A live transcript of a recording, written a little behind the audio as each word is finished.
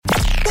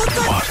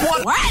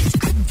What?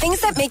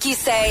 Things that make you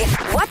say,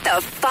 what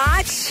the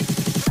fotch?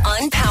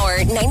 On Power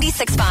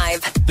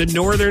 96.5. The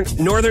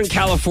Northern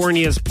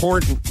California's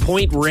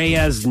Point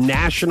Reyes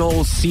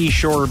National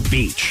Seashore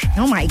Beach.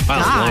 Oh, my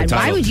God.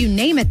 Why would you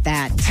name it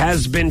that?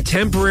 Has been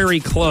temporarily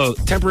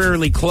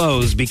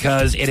closed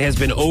because it has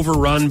been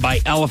overrun by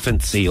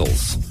elephant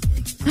seals.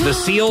 The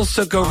seals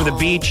took over the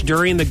beach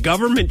during the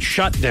government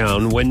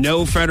shutdown when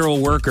no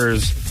federal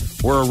workers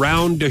were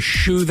around to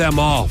shoo them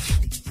off.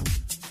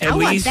 I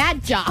want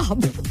that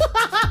job.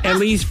 At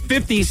least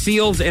 50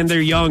 seals and their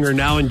young are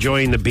now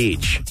enjoying the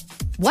beach.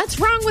 What's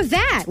wrong with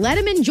that? Let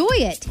them enjoy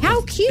it.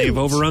 How cute. They've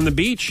overrun the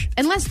beach.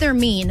 Unless they're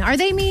mean. Are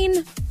they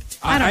mean?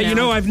 I don't know. You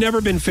know, I've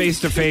never been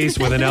face-to-face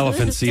with an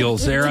elephant seal,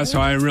 Sarah,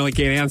 so I really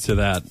can't answer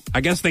that.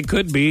 I guess they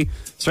could be,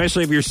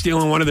 especially if you're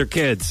stealing one of their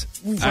kids.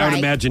 Right. I would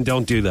imagine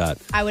don't do that.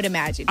 I would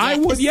imagine. Yes. I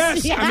would,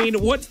 yes. Yeah. I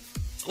mean, what?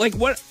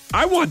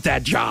 I want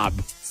that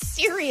job.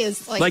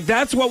 Seriously. Like,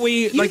 that's what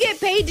we... You get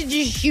paid to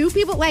just shoot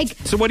people?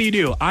 So what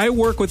do? I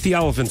work with the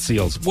elephant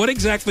seals. What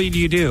exactly do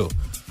you do?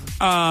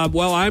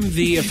 Well, I'm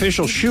the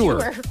official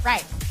shooer.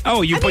 Right.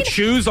 Oh, you put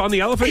shoes on the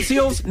elephant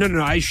seals?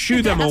 No. I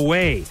shoo them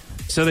away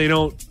so they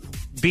don't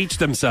beach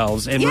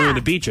themselves and ruin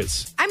the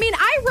beaches. I mean,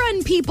 I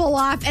run people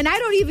off and I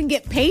don't even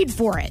get paid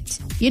for it.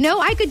 You know,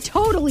 I could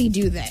totally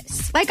do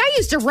this. Like, I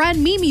used to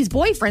run Mimi's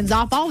boyfriends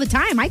off all the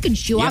time. I could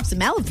shoo off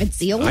some elephant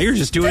seals. Oh, you're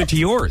just doing it to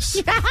yours.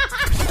 What the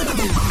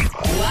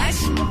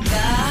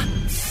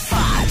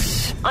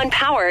fudge? On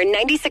Power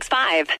 96.5.